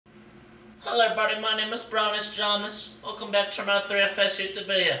Hello everybody, my name is Brownish Jamas. Welcome back to another 3FS YouTube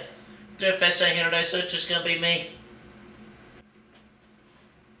video. 3FS ain't here today, so it's just gonna be me.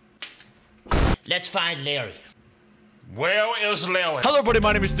 Let's find Larry. Where is Larry? Hello everybody,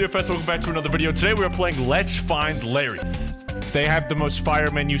 my name is 3FS. Welcome back to another video. Today we are playing Let's Find Larry. They have the most fire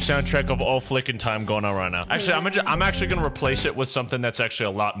menu soundtrack of all flicking time going on right now. Actually, I'm actually gonna replace it with something that's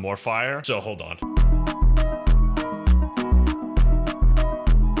actually a lot more fire. So hold on.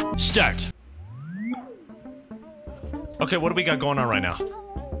 Start. Okay, what do we got going on right now?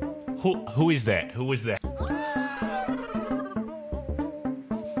 Who is that? Who is that?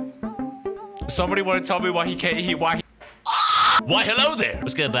 Somebody want to tell me why he can't? Why, hello there.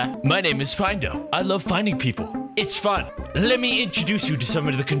 Let's get back. My name is Findo. I love finding people. It's fun. Let me introduce you to some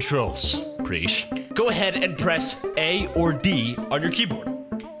of the controls. Preach. Go ahead and press A or D on your keyboard.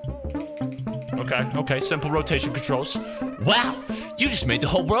 Okay, simple rotation controls. Wow, you just made the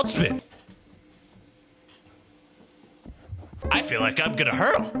whole world spin. I feel like I'm gonna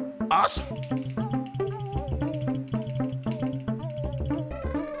hurl. Awesome.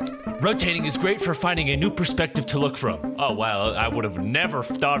 Rotating is great for finding a new perspective to look from. Oh wow, I would have never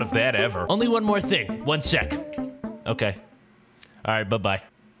thought of that ever. Only one more thing. 1 sec. Okay. Alright, bye-bye.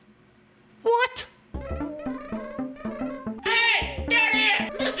 What? Hey! Down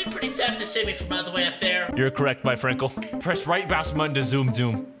here! Must be pretty tough to see me from all the way up there. You're correct, my Frinkle. Press right mouse button to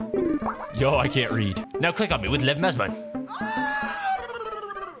zoom. Yo, I can't read. Now click on me with left mouse button.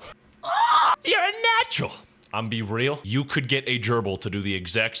 You're a natural. I'm be real. You could get a gerbil to do the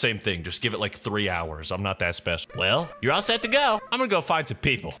exact same thing. Just give it like 3 hours. I'm not that special. Well, you're all set to go. I'm gonna go find some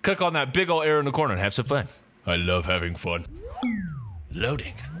people. Click on that big old arrow in the corner and have some fun. I love having fun.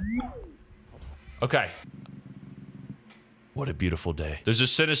 Loading. Okay. What a beautiful day. There's a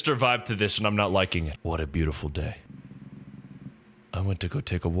sinister vibe to this and I'm not liking it. What a beautiful day. I went to go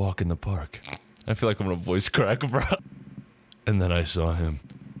take a walk in the park. I feel like I'm gonna voice crack, bro. And then I saw him.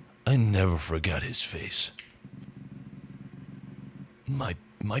 I never forgot his face. My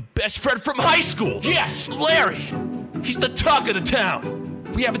best friend from high school! Yes! Larry! He's the talk of the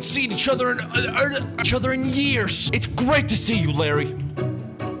town! We haven't seen each other in years! It's great to see you, Larry!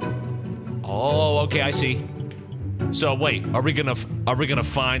 Oh, okay, I see. So wait, are we gonna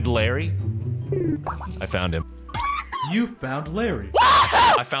find Larry? I found him. You found Larry.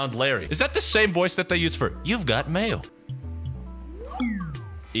 I found Larry. Is that the same voice that they use for "You've got mail"?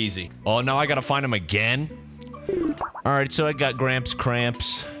 Easy. Oh, now I gotta find him again? Alright, so I got Gramps,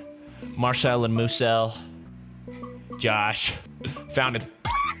 Cramps, Marcel and Musel, Josh. Found him.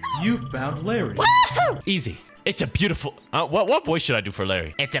 You found Larry. Woohoo! Easy. It's a beautiful... what voice should I do for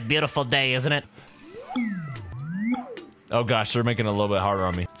Larry? It's a beautiful day, isn't it? Oh gosh, they're making it a little bit harder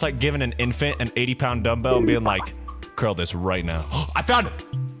on me. It's like giving an infant an 80-pound dumbbell and being like, curl this right now. I found him!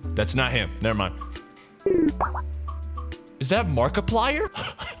 That's not him. Never mind. Is that Markiplier?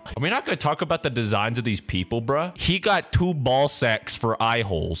 Are we not gonna talk about the designs of these people, bruh? He got 2 ball sacks for eye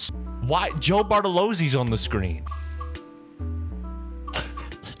holes. Why? Joe Bartolozzi's on the screen.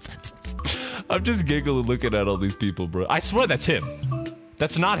 I'm just giggling looking at all these people, bro. I swear that's him.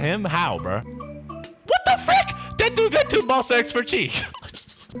 That's not him? How, bruh? What the frick? That dude got 2 ball sacks for cheek.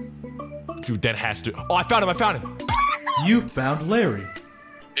 Dude, that has to... Oh, I found him. You found Larry.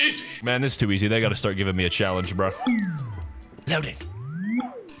 Easy. Man, this is too easy. They gotta start giving me a challenge, bro. Loading.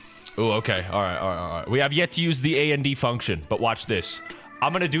 Oh, okay. All right. We have yet to use the A and D function, but watch this.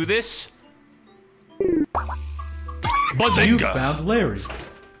 I'm gonna do this. Bazinga! You found Larry.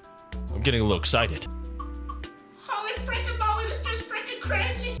 I'm getting a little excited. Holy frickin' moly, this is just frickin'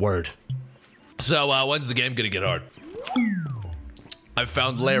 crazy. Word. So, when's the game gonna get hard? I've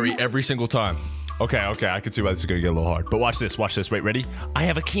found Larry every single time. Okay, I can see why this is gonna get a little hard. But watch this. Wait, ready? I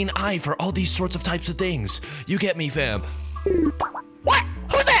have a keen eye for all these sorts of types of things. You get me, fam. What?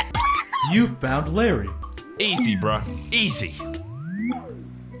 Who's that? You found Larry. Easy, bruh. Easy.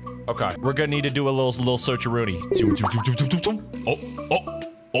 Okay, we're gonna need to do a little search-a-rooney.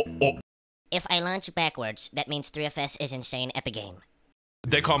 Oh. If I launch backwards, that means 3FS is insane at the game.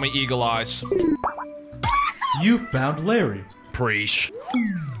 They call me Eagle Eyes. You found Larry. Preach.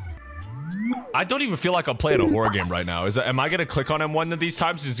 I don't even feel like I'm playing a horror game right now. Am I gonna click on him one of these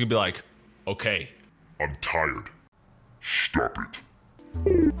times? He's gonna be like, okay. I'm tired. Stop it.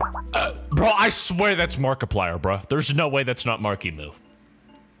 Bro, I swear that's Markiplier, bro. There's no way that's not Marky Moo.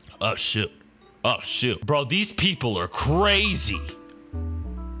 Oh, shoot. Bro, these people are crazy.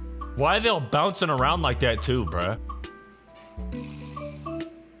 Why are they all bouncing around like that too, bro?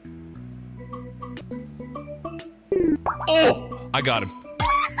 Oh! I got him.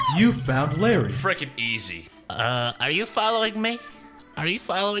 You found Larry. Frickin' easy. Are you following me? Are you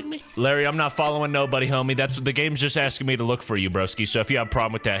following me? Larry, I'm not following nobody, homie. That's what the game's just asking me to look for you, broski. So if you have a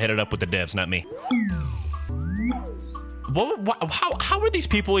problem with that, hit it up with the devs, not me. How are these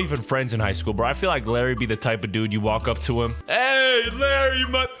people even friends in high school, bro? I feel like Larry be the type of dude you walk up to him. Hey, Larry,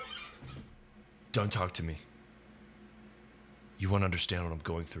 Don't talk to me. You won't understand what I'm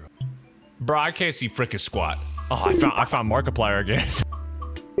going through. Bro, I can't see frickin' squat. Oh, I found Markiplier again.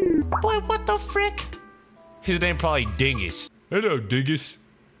 Boy, what the frick? His name probably Dingus. Hello, Dingus.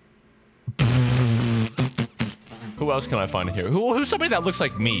 Who else can I find in here? Who's somebody that looks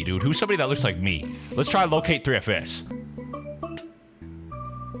like me, dude? Who's somebody that looks like me? Let's try locate 3FS.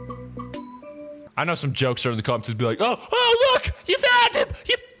 I know some jokes are in the comments would be like, oh, look! You found him!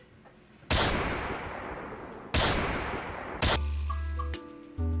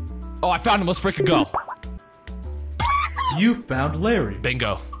 Oh, I found him. Let's freaking go. You found Larry.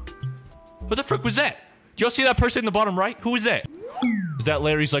 Bingo. Who the frick was that? Do y'all see that person in the bottom right? Who is that? Is that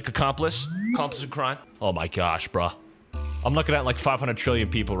Larry's, like, accomplice? Accomplice in crime? Oh my gosh, bruh. I'm looking at, like, 500 trillion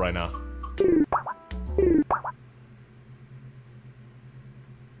people right now.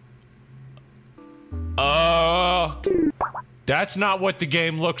 That's not what the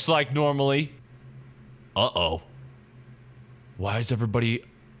game looks like normally. Uh-oh. Why is everybody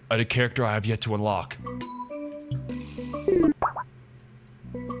at a character I have yet to unlock?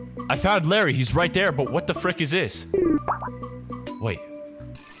 I found Larry. He's right there, but what the frick is this? Wait.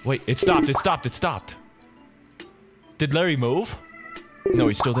 Wait, it stopped, it stopped, it stopped. Did Larry move? No,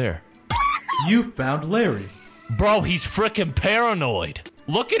 he's still there. You found Larry. Bro, he's frickin' paranoid.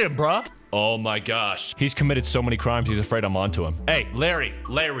 Look at him, bruh. Oh my gosh. He's committed so many crimes, he's afraid I'm onto him. Hey, Larry,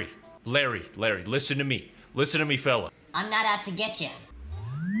 listen to me. Listen to me, fella. I'm not out to get you.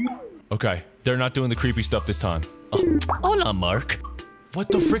 Okay, they're not doing the creepy stuff this time. Oh, hola, Mark. What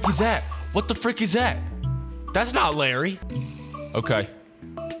the frick is that? What the frick is that? That's not Larry. Okay.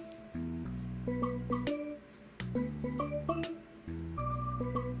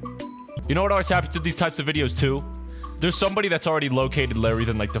 You know what always happens to these types of videos too? There's somebody that's already located Larry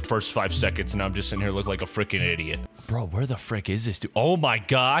in like the first 5 seconds and I'm just sitting here looking like a freaking idiot. Bro, where the frick is this dude? Oh my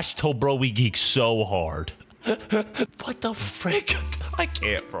gosh, told bro we geek so hard. What the frick? I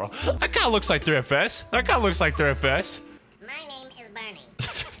can't, bro. That guy looks like 3FS. That guy looks like 3FS. My name is Bernie.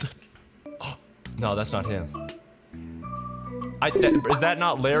 Oh, no, that's not him. Is that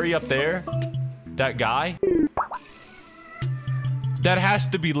not Larry up there? That guy? That has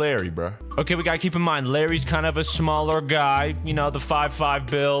to be Larry, bro. Okay, we gotta keep in mind, Larry's kind of a smaller guy. You know, the 5'5"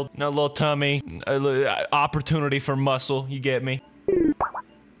 build, no little tummy, opportunity for muscle, you get me?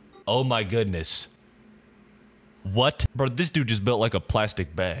 Oh my goodness. What? Bro, this dude just built like a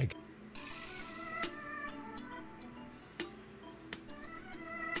plastic bag.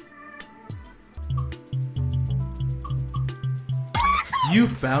 You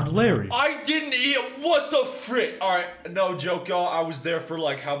found Larry. I didn't eat. What the frick? All right, no joke, y'all. I was there for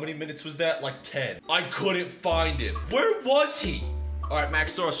like, how many minutes was that? Like 10. I couldn't find him. Where was he? All right,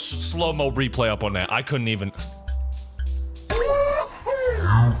 Max, throw a slow-mo replay up on that. I couldn't even.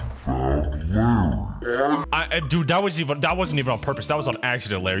 Dude, that wasn't even on purpose. That was on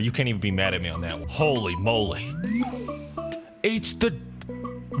accident, Larry. You can't even be mad at me on that one. Holy moly. It's the...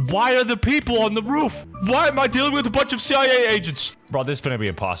 Why are the people on the roof? Why am I dealing with a bunch of CIA agents? Bro, this is gonna be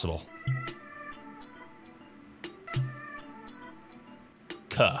impossible.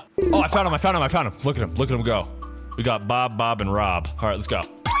 Cuh. Oh, I found him. Look at him go. We got Bob, and Rob. All right, let's go.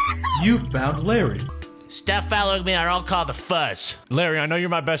 You found Larry. Stop following me or I'll call the fuzz. Larry, I know you're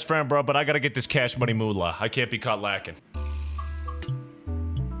my best friend, bro, but I gotta get this cash money moolah. I can't be caught lacking.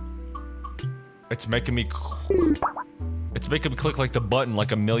 It's making me click like the button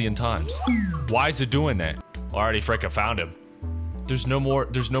like a million times. Why is it doing that? Already frickin' found him. There's no more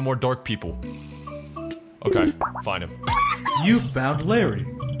dark people. Okay, find him. You found Larry.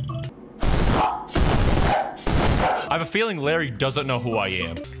 I have a feeling Larry doesn't know who I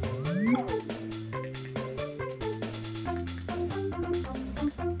am.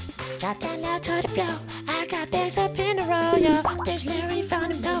 Drop down low to the floor. I got bags up in a row, yo. There's Larry,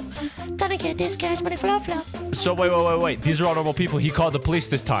 found him, no. Gonna get this cash money, flow. So wait. These are all normal people. He called the police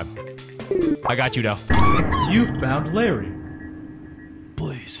this time. I got you now. You found Larry.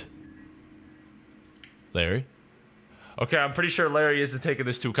 Please. Larry? Okay, I'm pretty sure Larry isn't taking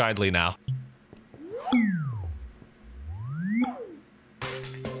this too kindly now.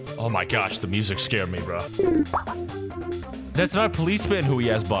 Oh my gosh, the music scared me, bro. That's not a policeman who he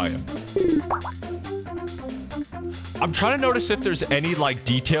has by him. I'm trying to notice if there's any, like,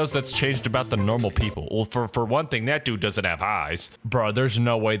 details that's changed about the normal people. Well, for one thing, that dude doesn't have eyes. Bro, there's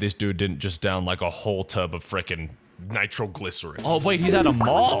no way this dude didn't just down, like, a whole tub of frickin' nitroglycerin. Oh, wait, he's at a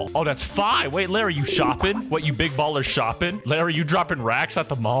mall. Oh, that's fine. Wait, Larry, you shopping? What, you big baller shopping? Larry, you dropping racks at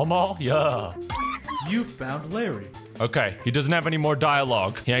the mall? Yeah. You found Larry. Okay, he doesn't have any more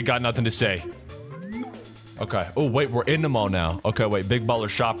dialogue. He ain't got nothing to say. Okay. Oh, wait, we're in the mall now. Okay, wait, big baller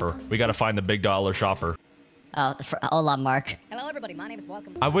shopper. We gotta find the big dollar shopper. Oh, hola, Mark. Hello, everybody. My name is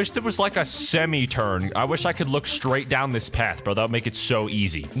Welcome. I wish there was like a semi-turn. I wish I could look straight down this path, bro. That would make it so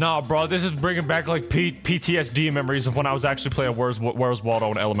easy. Nah, bro, this is bringing back like PTSD memories of when I was actually playing Where's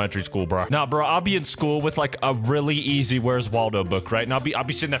Waldo in elementary school, bro. Nah, bro, I'll be in school with like a really easy Where's Waldo book, right? And I'll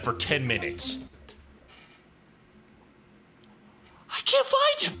be sitting there for 10 minutes. I can't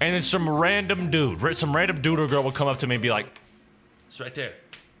find him. And then some random dude or girl will come up to me and be like, it's right there.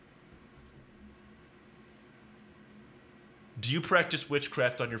 Do you practice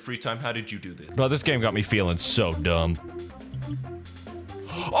witchcraft on your free time? How did you do this? Bro, this game got me feeling so dumb.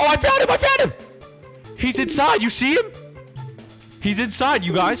 Oh, I found him! I found him! He's inside, you see him? He's inside,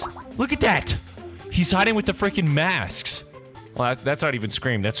 you guys. Look at that. He's hiding with the freaking masks. Well, that's not even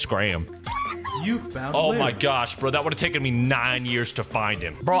Scream, that's Scram. You found Oh Larry. my gosh, bro, that would have taken me 9 years to find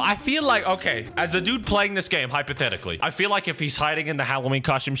him. Bro, I feel like, okay, as a dude playing this game, hypothetically, I feel like if he's hiding in the Halloween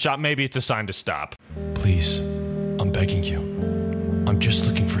costume shop, maybe it's a sign to stop. Please, I'm begging you. I'm just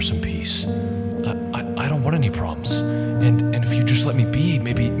looking for some peace. I don't want any problems. And if you just let me be,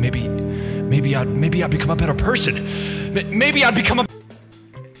 maybe I'd become a better person. Maybe I'd become a...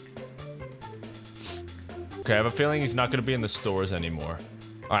 Okay, I have a feeling he's not gonna be in the stores anymore.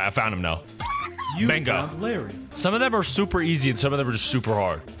 Alright, I found him now. You Bingo. found Larry. Some of them are super easy and some of them are just super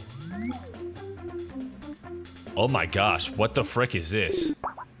hard. Oh my gosh, what the frick is this?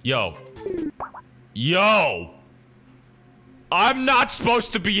 Yo. Yo! I'm not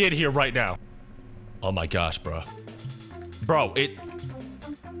supposed to be in here right now. Oh my gosh, bro. Bro,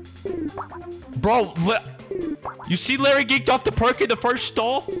 Bro, you see Larry geeked off the perk in the first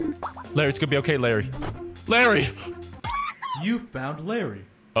stall? Larry, it's gonna be okay, Larry. Larry! You found Larry.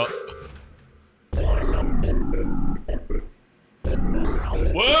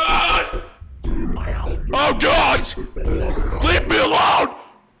 What? Oh God! Leave me alone!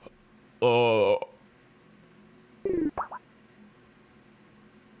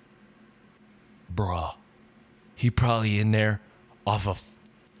 Bruh. He probably in there off of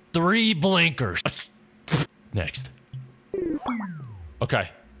 3 blinkers. Next. Okay.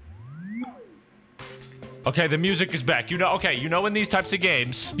 Okay, the music is back. You know in these types of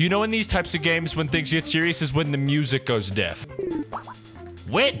games, when things get serious is when the music goes deaf.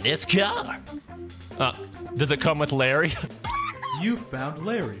 Witness car. Does it come with Larry? You found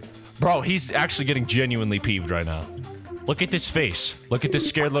Larry. Bro, he's actually getting genuinely peeved right now. Look at this face. Look at this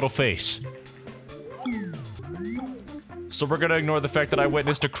scared little face. So we're gonna ignore the fact that I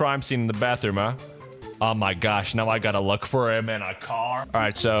witnessed a crime scene in the bathroom, huh? Oh my gosh, now I gotta look for him in a car. All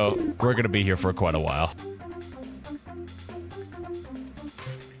right, so we're gonna be here for quite a while.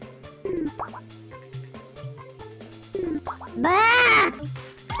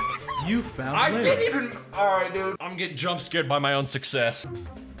 You found Larry. I didn't even... Alright, dude. I'm getting jump scared by my own success.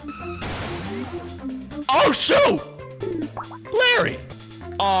 Oh, shoot! Larry!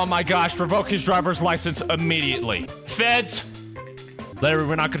 Oh my gosh, revoke his driver's license immediately. Feds! Larry,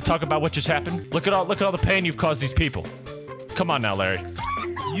 we're not gonna talk about what just happened. Look at all the pain you've caused these people. Come on now, Larry.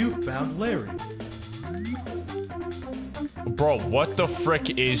 You found Larry. Bro, what the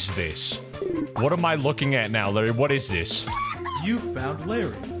frick is this? What am I looking at now, Larry? What is this? You found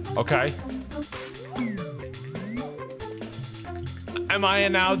Larry. Okay. Am I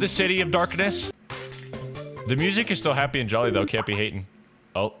in now the city of darkness? The music is still happy and jolly though, can't be hating.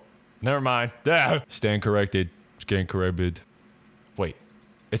 Oh, never mind. Yeah. Stand corrected. Stand corrected. Wait.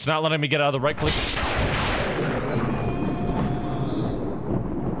 It's not letting me get out of the right click.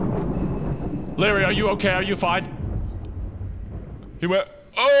 Larry, are you okay? Are you fine? He went,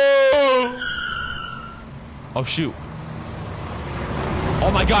 oh! Oh, shoot.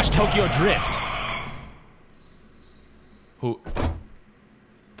 Oh my gosh, Tokyo Drift. Who?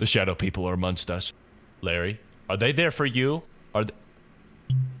 The shadow people are amongst us. Larry, are they there for you? Are they...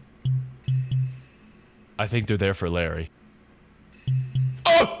 I think they're there for Larry.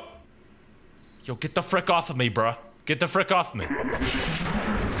 Oh! Yo, get the frick off of me, bruh. Get the frick off me.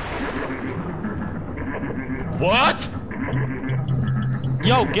 What?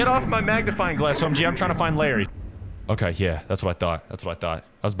 Yo, get off my magnifying glass, OMG. I'm trying to find Larry. Okay, yeah, that's what I thought. That's what I thought.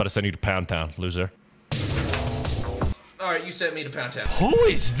 I was about to send you to Pound Town, loser. Alright, you sent me to Pound Town. Who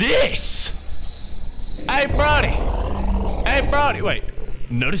is this? Hey, Brody. Hey, Brody. Wait.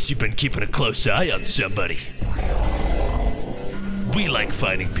 Notice you've been keeping a close eye on somebody. We like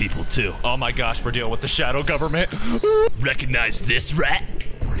fighting people too. Oh my gosh, we're dealing with the shadow government. Recognize this rat?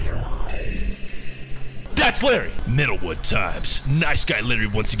 That's Larry! Middlewood times. Nice guy Larry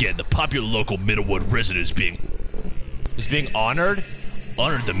once again. The popular local Middlewood resident is being honored?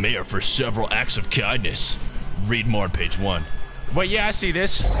 Honored the mayor for several acts of kindness. Read more on page 1. Wait, yeah, I see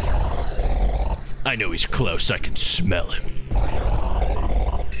this. I know he's close. I can smell him.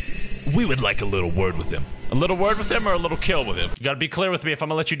 We would like a little word with him. A little word with him or a little kill with him? You gotta be clear with me if I'm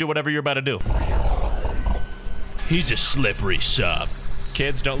gonna let you do whatever you're about to do. He's a slippery sub.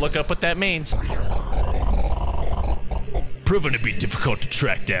 Kids, don't look up what that means. Proven to be difficult to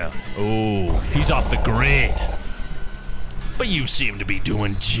track down. Oh, he's off the grid. But you seem to be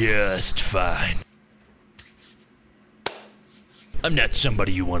doing just fine. I'm not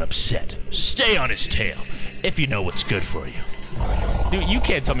somebody you want upset. Stay on his tail, if you know what's good for you. Dude, you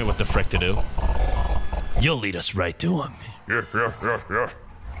can't tell me what the frick to do. You'll lead us right to him.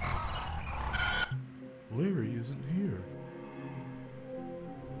 Larry isn't here.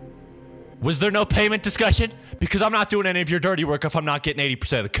 Was there no payment discussion? Because I'm not doing any of your dirty work if I'm not getting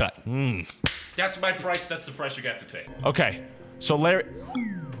 80% of the cut. That's my price. That's the price you got to pay. Okay, so Larry...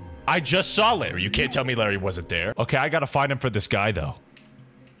 I just saw Larry. You can't tell me Larry wasn't there. Okay, I gotta find him for this guy, though.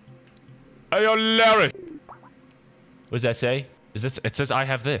 Hey, yo, Larry! What does that say? It says I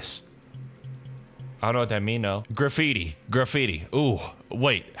have this. I don't know what that means, though. Graffiti. Graffiti. Ooh,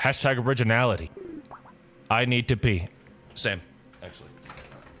 wait. Hashtag originality. I need to pee. Sam, actually.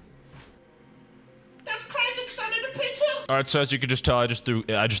 That's crazy because I need to pee too. Alright, so as you can just tell, I just threw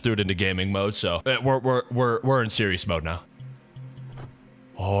it into gaming mode, so we're in serious mode now.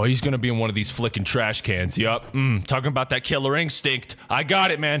 Oh, he's gonna be in one of these flicking trash cans. Yup. Talking about that killer instinct. I got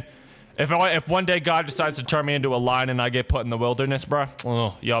it, man. If one day God decides to turn me into a lion and I get put in the wilderness, bruh,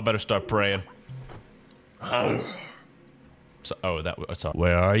 oh, y'all better start praying. So, that's all.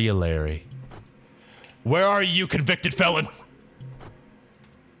 Where are you, Larry? Where are you, convicted felon?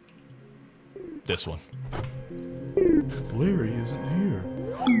 This one. Larry isn't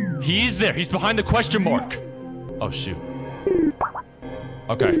here. He's there. He's behind the question mark. Oh, shoot.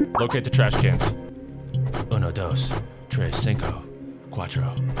 Okay, locate the trash cans. Uno, dos, tres, cinco,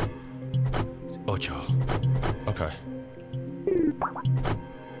 cuatro, ocho. Okay.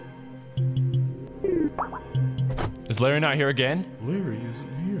 Is Larry not here again? Larry isn't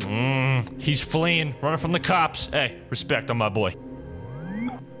here. He's fleeing, running from the cops. Hey, respect on my boy.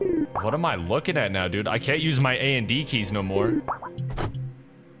 What am I looking at now, dude? I can't use my A and D keys no more.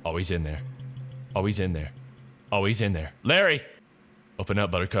 Oh, he's in there. Oh, he's in there. Oh, he's in there. Larry! Open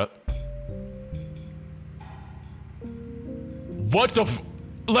up, Buttercup. What the f-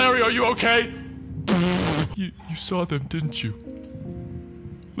 Larry, are you okay? You saw them, didn't you?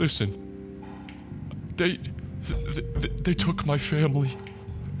 Listen. They took my family.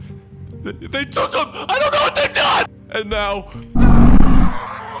 They took him! I don't know what they've done! And now...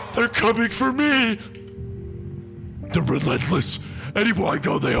 they're coming for me! They're relentless. Anywhere I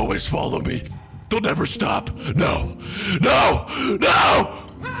go, they always follow me. They'll never stop. No! No! No!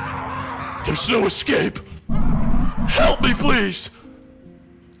 There's no escape. Help me, please!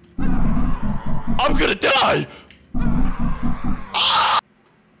 I'm gonna die!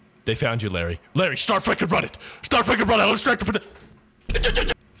 They found you, Larry. Larry, start freaking running! Start freaking running! I'll distract them.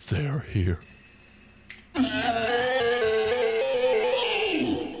 They're here.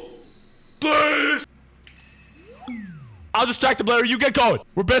 Please! I'll distract them, Larry. You get going.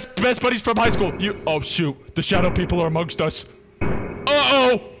 We're best buddies from high school. You. Oh shoot! The shadow people are amongst us.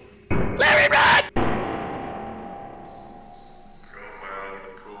 Uh-oh! Larry, run!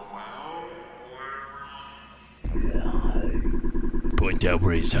 Point out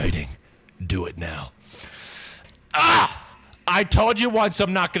where he's hiding. Do it now. Ah! I told you once.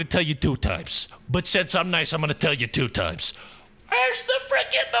 I'm not gonna tell you 2 times. But since I'm nice, I'm gonna tell you 2 times. Where's the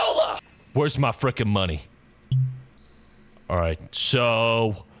frickin' moolah? Where's my frickin' money? Alright,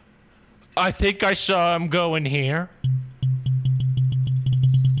 so... I think I saw him going here.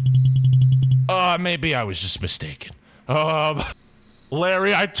 Maybe I was just mistaken.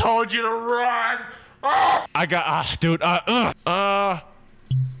 Larry, I told you to run! I got, dude,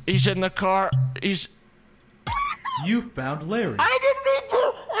 he's in the car. He's... You found Larry. I didn't mean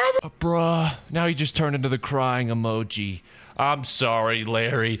to! Bruh, now he just turned into the crying emoji. I'm sorry,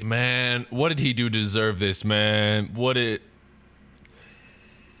 Larry. Man, what did he do to deserve this, man?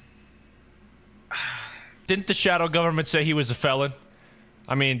 Didn't the shadow government say he was a felon?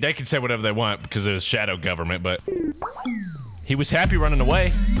 I mean, they can say whatever they want because it was shadow government, but... he was happy running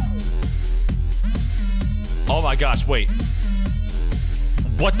away. Oh my gosh, wait.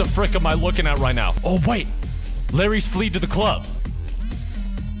 What the frick am I looking at right now? Oh, wait. Larry's fleed to the club.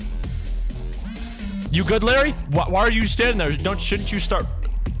 You good, Larry? Why are you standing there? Shouldn't you start?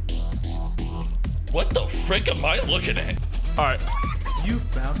 What the frick am I looking at? All right. You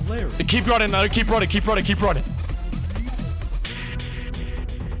found Larry. Keep running, Larry. Keep running. Keep running. Keep running.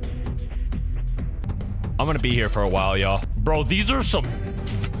 I'm gonna be here for a while, y'all. Bro, these are some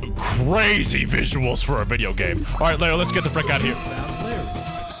crazy visuals for a video game. All right, Larry, let's get the frick out of here. Found Larry.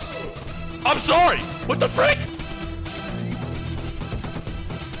 I'm sorry. What the frick?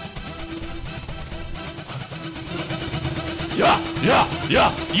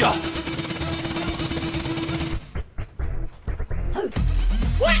 Yeah.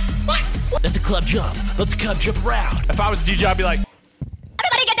 What? Let the club jump. Let the club jump around. If I was DJ, I'd be like,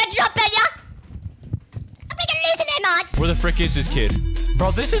 Everybody get that jump in ya! Everybody get loose in there, mods! where the frick is this kid?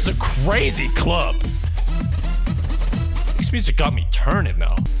 Bro, this is a crazy club. This music got me turning,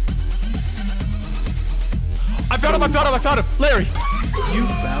 though. I found him! Larry! You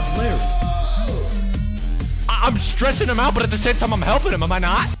found Larry. I'm stressing him out, but at the same time, I'm helping him, am I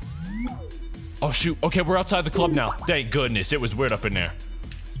not? Oh, shoot. Okay, we're outside the club now. Thank goodness. It was weird up in there.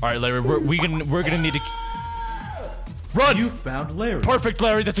 All right, Larry, we're gonna need to... Run! You found Larry. Perfect,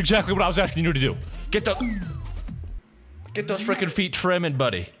 Larry. That's exactly what I was asking you to do. Get those freaking feet trimming,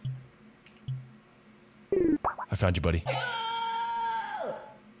 buddy. I found you, buddy.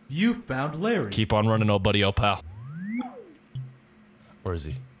 You found Larry. Keep on running, old buddy, old pal. Where is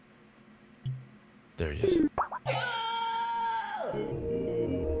he? There he is.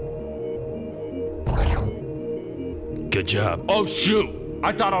 Good job. Oh, shoot!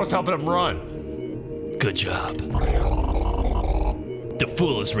 I thought I was helping him run. Good job. The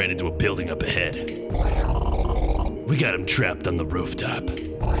fool has ran into a building up ahead. We got him trapped on the rooftop.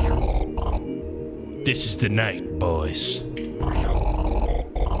 This is the night, boys.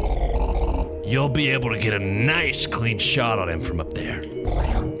 You'll be able to get a nice clean shot on him from up there.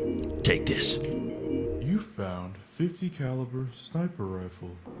 Take this. You found 50 caliber sniper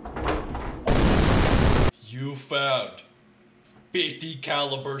rifle. You found 50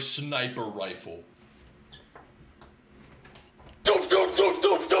 caliber sniper rifle.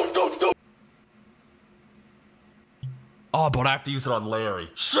 Oh, but I have to use it on Larry.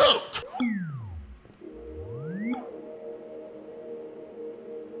 Shoot!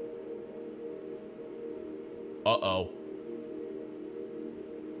 Uh-oh.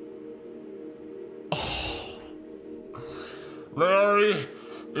 Larry,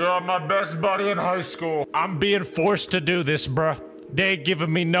 you're my best buddy in high school. I'm being forced to do this, bruh. They ain't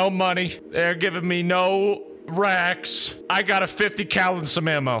giving me no money. They're giving me no racks. I got a 50 cal and some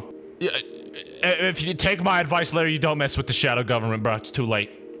ammo. If you take my advice, Larry, you don't mess with the shadow government, bro. It's too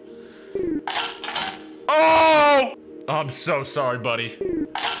late. Oh! I'm so sorry, buddy.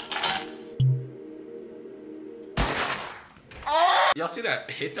 Y'all see that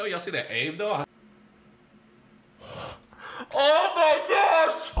hit, though? Y'all see that aim, though? Oh my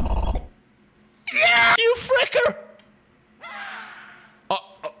gosh! Yeah! You fricker! No!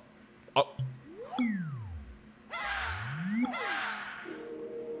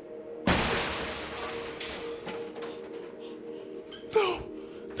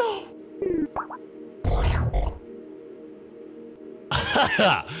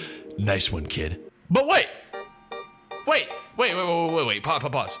 Nice one, kid. But wait! Wait!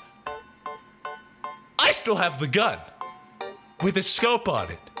 Pause. I still have the gun. With a scope on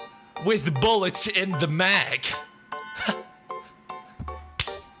it. With bullets in the mag.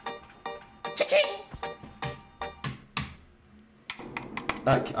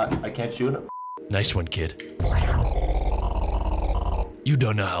 I can't shoot him. Nice one, kid. You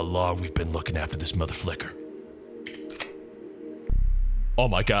don't know how long we've been looking after this mother flicker. Oh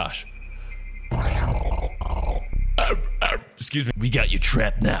my gosh. Excuse me. We got you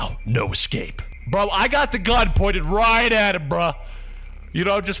trapped now. No escape. Bro, I got the gun pointed right at him, bro. You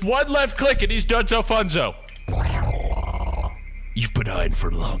know, just one left click and he's done so funzo. You've been hiding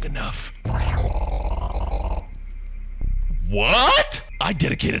for long enough. What? I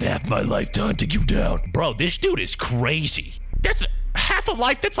dedicated half my life to hunting you down. Bro, this dude is crazy. That's half a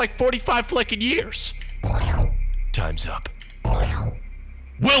life, that's like 45 flicking years. Time's up.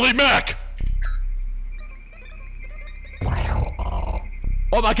 Willie Mack!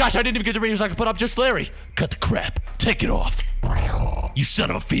 Oh my gosh, I didn't even get the radios I could put up, just Larry. Cut the crap. Take it off. You son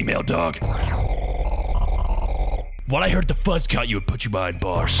of a female dog. When I heard the fuzz cut you would put you behind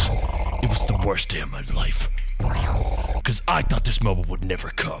bars, it was the worst day of my life. Because I thought this moment would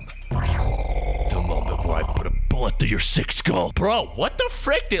never come. The moment where I put a bullet through your sick skull. Bro, what the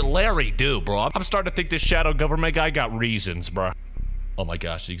frick did Larry do, bro? I'm starting to think this shadow government guy got reasons, bro. Oh my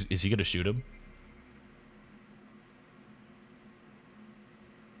gosh, is he gonna shoot him?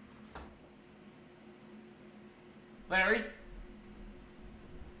 Larry?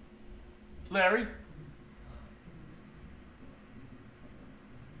 Larry?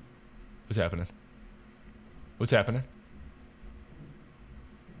 What's happening? What's happening?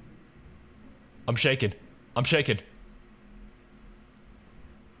 I'm shaking. I'm shaking.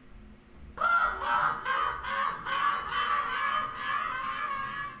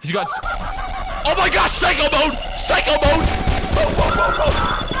 He's got... Oh my gosh, psycho mode! Psycho mode!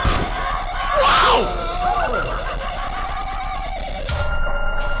 Wow!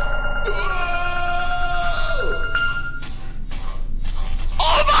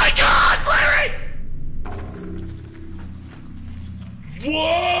 Oh my god, Larry!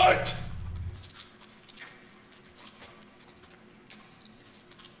 What?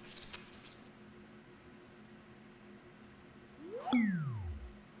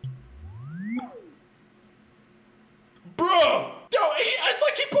 Bruh! It's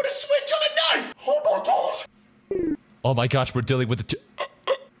like he put a switch on a knife! Oh my gosh! Oh my gosh, we're dealing with the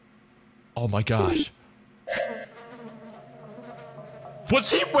oh my gosh. Was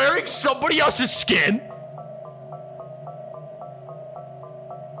he wearing somebody else's skin?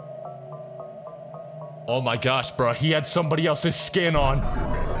 Oh my gosh, bro. He had somebody else's skin on.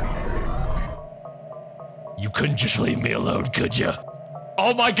 You couldn't just leave me alone, could you?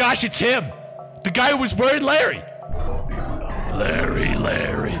 Oh my gosh, it's him! The guy who was wearing Larry!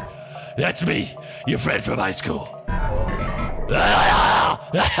 Larry. That's me, your friend from high school.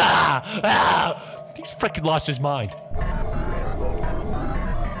 He's freaking lost his mind.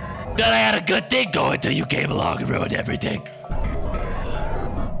 Thought I had a good thing going till you came along and ruined everything.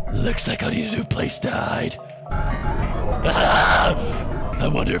 Looks like I need a new place to hide. I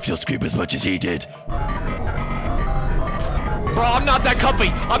wonder if you'll scream as much as he did. Bro, I'm not that comfy.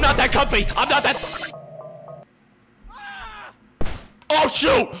 I'm not that comfy. I'm not that... Oh,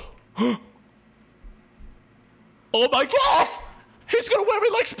 shoot! Oh my gosh! He's gonna wear me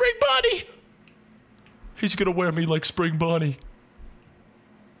like Spring Bonnie! He's gonna wear me like Spring Bonnie.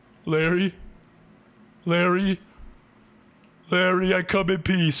 Larry, I come in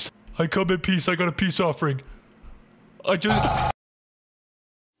peace. I come in peace. I got a peace offering. I just...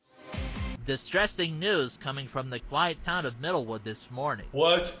 Distressing news coming from the quiet town of Middlewood this morning.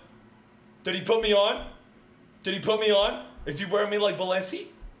 What? Did he put me on? Did he put me on? Is he wearing me like Balenci?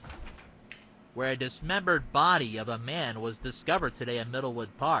 Where a dismembered body of a man was discovered today in Middlewood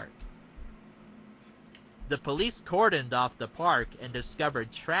Park. The police cordoned off the park and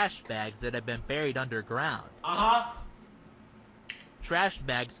discovered trash bags that had been buried underground. Uh-huh. Trash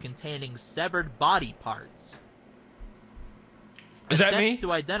bags containing severed body parts. Is that me? Attempts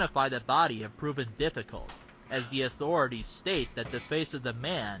to identify the body have proven difficult, as the authorities state that the face of the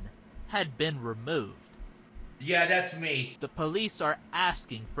man had been removed. Yeah, that's me. The police are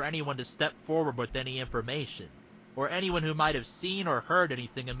asking for anyone to step forward with any information, or anyone who might have seen or heard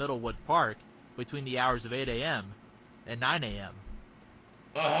anything in Middlewood Park between the hours of 8 a.m. and 9 a.m.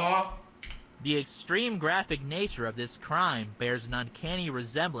 Uh-huh. The extreme graphic nature of this crime bears an uncanny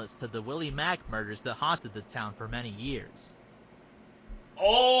resemblance to the Willie Mack murders that haunted the town for many years.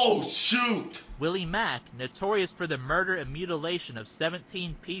 Oh, shoot! Willie Mack, notorious for the murder and mutilation of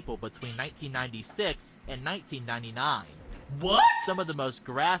 17 people between 1996 and 1999. What? Some of the most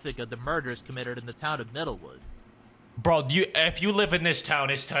graphic of the murders committed in the town of Middlewood. Bro, if you live in this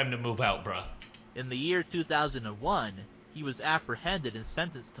town, it's time to move out, bro. In the year 2001, he was apprehended and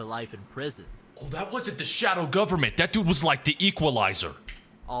sentenced to life in prison. Oh, that wasn't the shadow government. That dude was like the equalizer.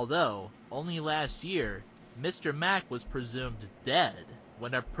 Although, only last year, Mr. Mack was presumed dead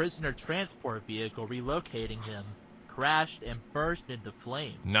when a prisoner transport vehicle relocating him crashed and burst into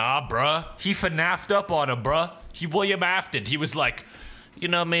flames. Nah, bruh. He FNAF'd up on him, bruh. He William Afton'd. He was like, you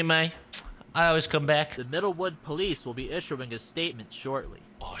know me, May. I always come back. The Middlewood police will be issuing a statement shortly.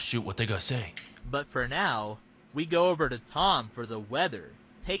 Oh, shoot, what they gonna say? But for now, we go over to Tom for the weather.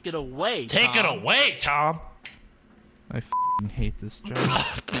 Take it away, Tom. Take it away, Tom. I f***ing hate this job.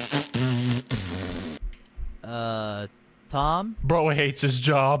 Tom? Bro hates his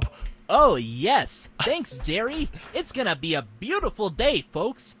job. Oh, yes. Thanks, Jerry. It's gonna be a beautiful day,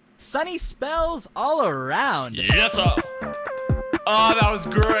 folks. Sunny spells all around. Yes, sir. Oh, that was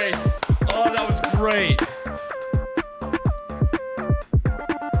great. Oh, that was great.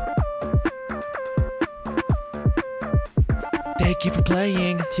 Thank you for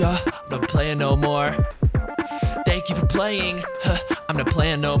playing. Yeah, I'm not playing no more. Thank you for playing. I'm not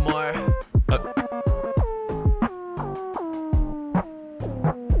playing no more.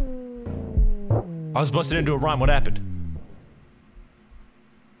 I was busted into a rhyme. What happened?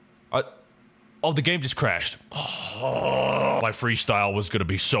 Oh, the game just crashed. Oh, my freestyle was gonna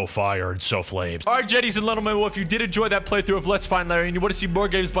be so fire and so flames. All right, Jennies and gentlemen, well, if you did enjoy that playthrough of Let's Find Larry and you want to see more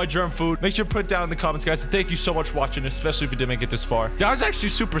games by Germ Food, make sure to put it down in the comments, guys. And thank you so much for watching, especially if you didn't make it this far. That was actually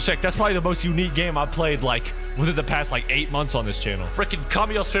super sick. That's probably the most unique game I've played, like, within the past, like, 8 months on this channel. Freaking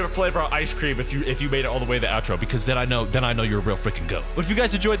comment y'all's favorite flavor of ice cream if you made it all the way to the outro, because then I know you're a real freaking goat. But if you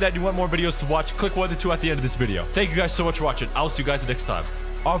guys enjoyed that and you want more videos to watch, click 1 to 2 at the end of this video. Thank you guys so much for watching. I'll see you guys next time.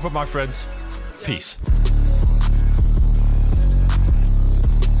 Au revoir, my friends. Peace.